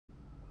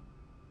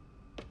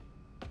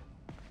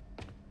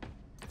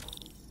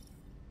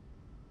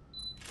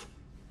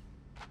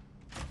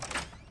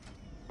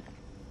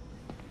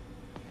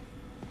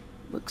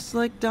Looks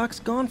like Doc's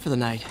gone for the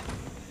night.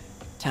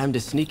 Time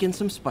to sneak in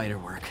some spider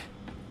work.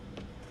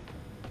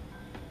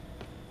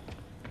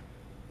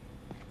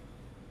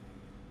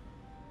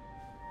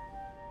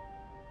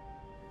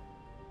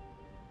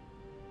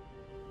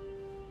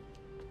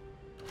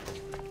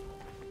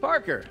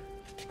 Parker!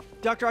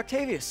 Dr.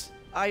 Octavius,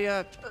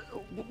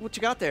 what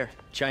you got there?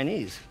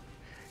 Chinese.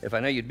 If I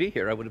know you'd be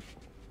here, I would have...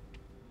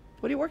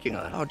 What are you working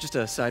on? Oh, just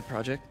a side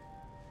project.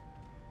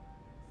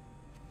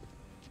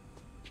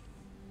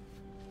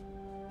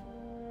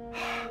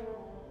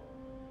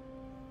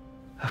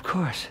 Of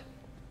course.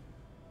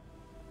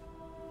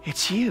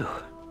 It's you.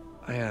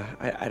 I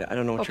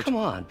don't know what Oh, you're... come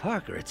on,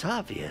 Parker, it's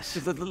obvious.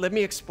 Just let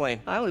me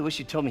explain. I only wish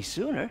you told me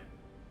sooner.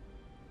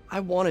 I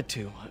wanted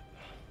to,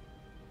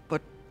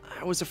 but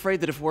I was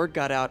afraid that if word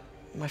got out,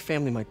 my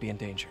family might be in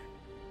danger.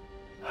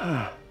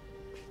 Huh.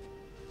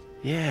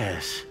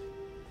 Yes.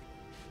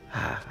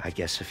 I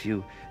guess if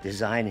you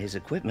design his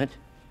equipment,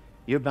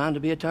 you're bound to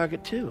be a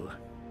target too.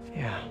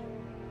 Yeah.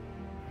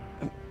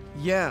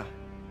 Yeah.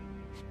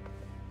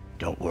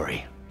 Don't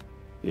worry.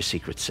 Your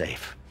secret's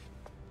safe.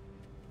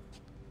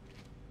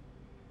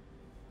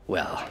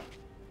 Well,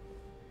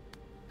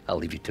 I'll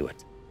leave you to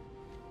it.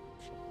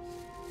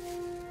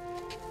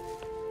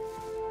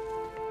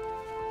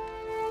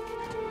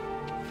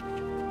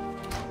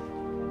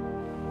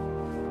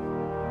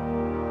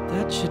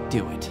 That should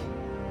do it.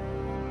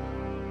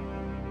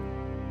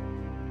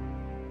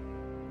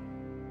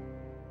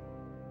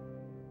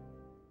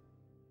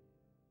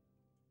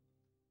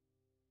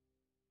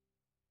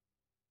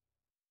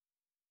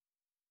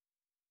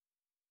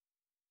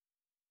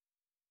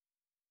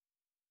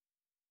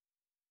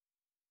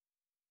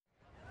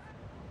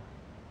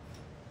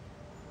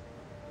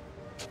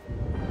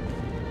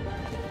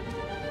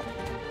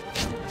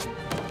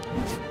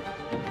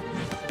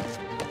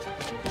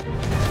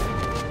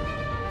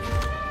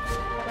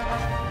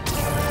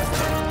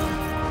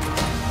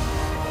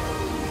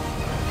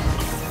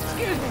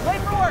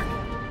 Late for work!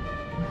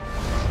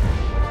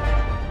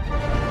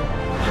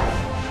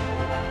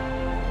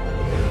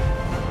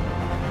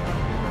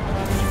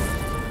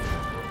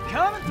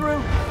 Coming through!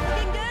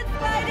 Looking good,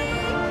 Spidey!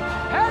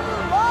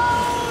 Hello,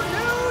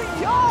 New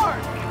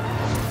York!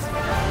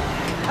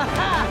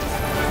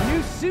 Haha!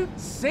 New suit,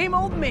 same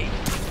old me.